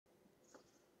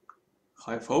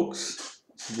Hi folks,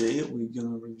 today we're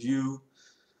gonna review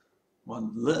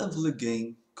one lovely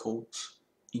game called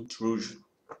Intrusion.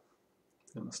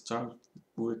 I'm gonna start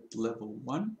with level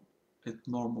 1 at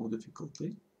normal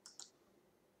difficulty.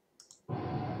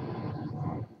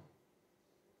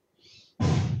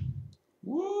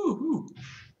 Woohoo!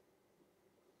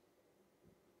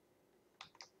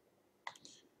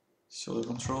 So the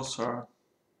controls are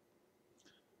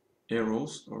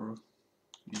arrows, or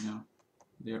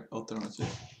they're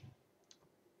alternative.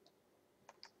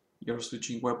 You're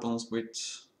switching weapons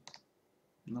with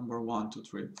number 1, 2,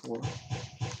 3, 4.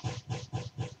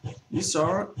 These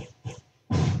are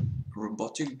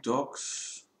robotic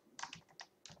dogs.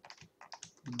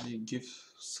 They give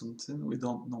something, we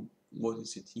don't know what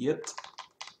is it yet.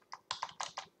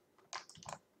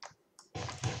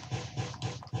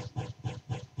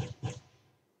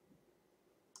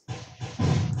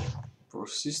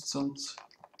 Persistent,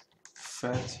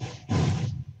 fat.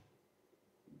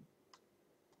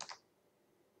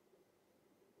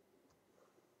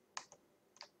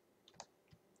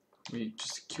 We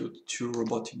just killed 2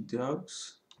 robotic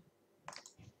dogs.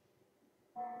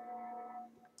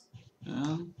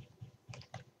 And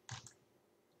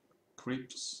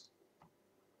creeps.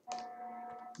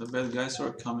 The bad guys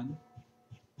are coming.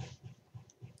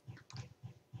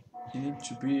 You need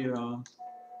to be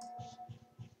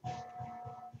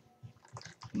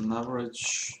an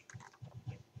average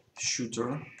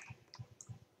shooter,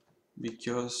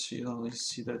 because you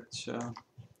see that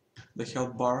the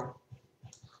health bar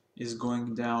is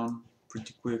going down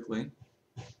pretty quickly.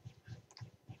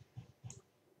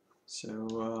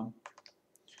 So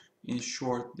in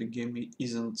short, the game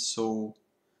isn't so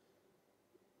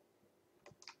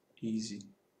easy.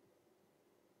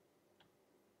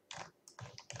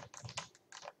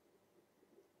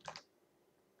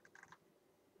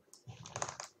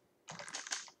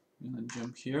 I'm gonna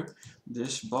jump here.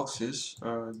 These boxes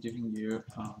are giving you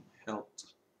health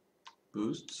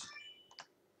boosts.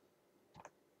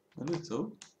 A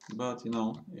little, but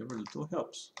every little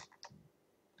helps.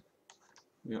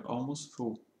 We are almost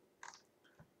full.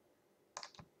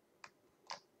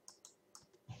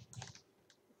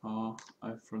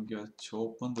 I forgot to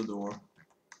open the door.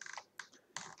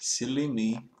 Silly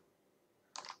me.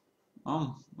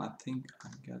 I think I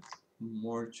got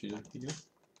more to do here.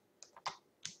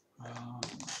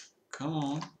 Come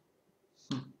on.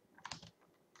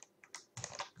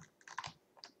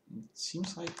 It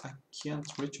seems like I can't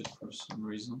reach it for some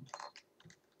reason.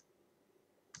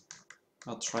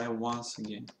 I'll try once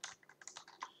again,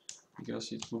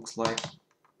 because it looks like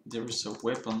there is a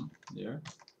weapon there.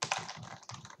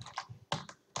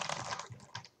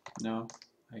 No,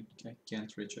 I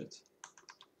can't reach it.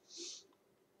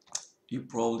 You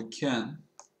probably can.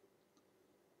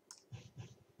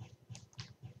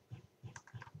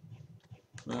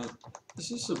 But this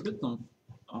is a bit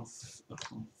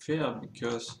unfair,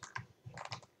 because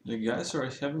the guys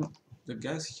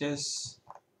has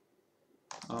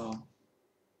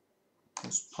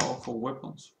most powerful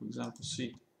weapons. For example,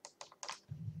 see,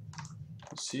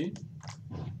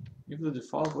 if the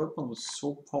default weapon was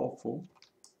so powerful,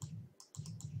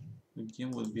 the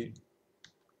game would be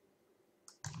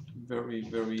very,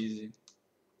 very easy.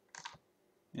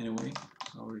 Anyway,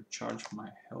 I'll recharge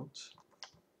my health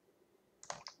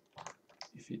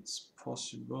if it's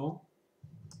possible.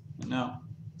 Now,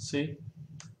 see?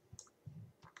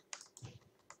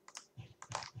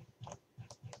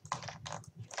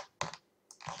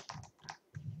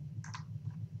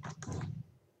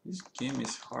 This game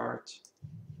is hard.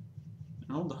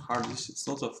 The hardest. It's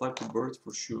not a Flappy Bird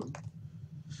for sure.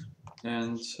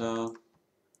 And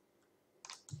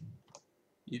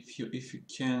if you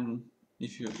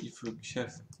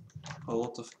have a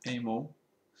lot of ammo,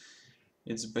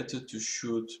 it's better to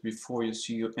shoot before you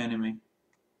see your enemy,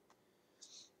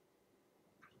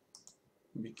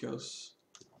 because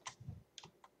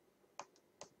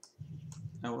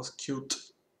I was killed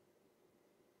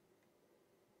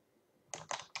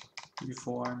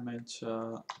before I made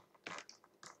a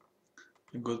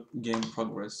good game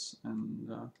progress, and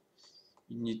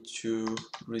you need to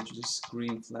reach this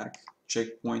green flag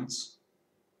checkpoints.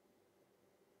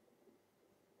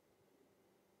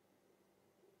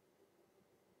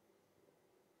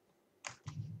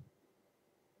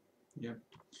 Yeah,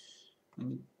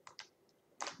 and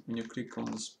when you click on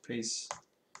the space,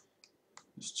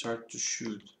 you start to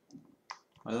shoot.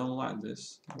 I don't like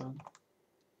this, but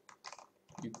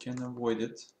you can avoid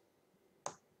it.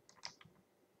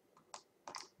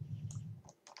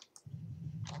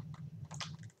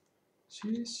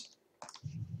 See this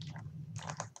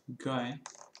guy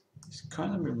is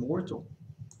kind of immortal.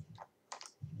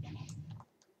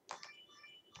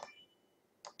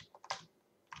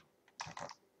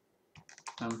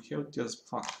 I'm healthy as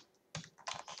fuck.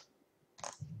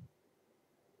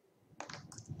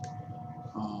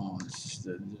 Oh, this is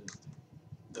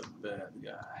the bad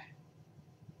guy.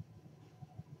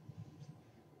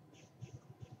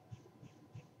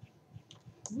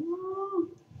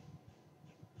 Woo.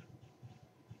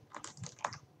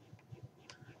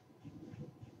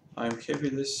 I'm happy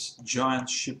this giant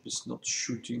ship is not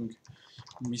shooting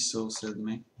missiles at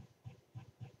me.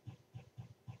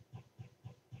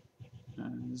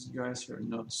 And these guys are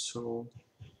not so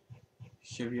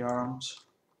heavy armed.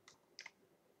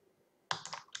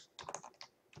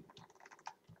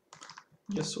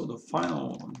 Yeah, so the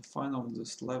final of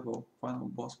this level, final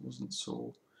boss wasn't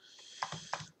so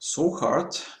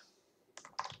hard.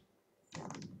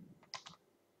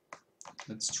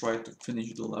 Let's try to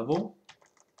finish the level.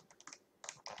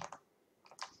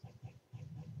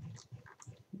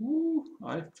 Woo,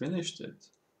 I finished it.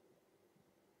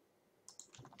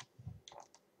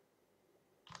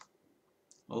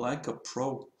 Like a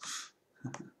pro.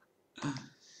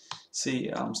 See,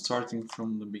 I'm starting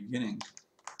from the beginning.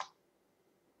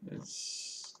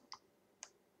 Is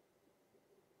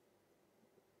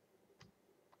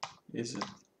it?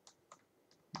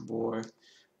 Boy,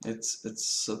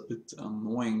 it's a bit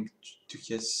annoying to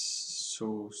get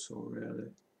so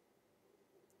rarely.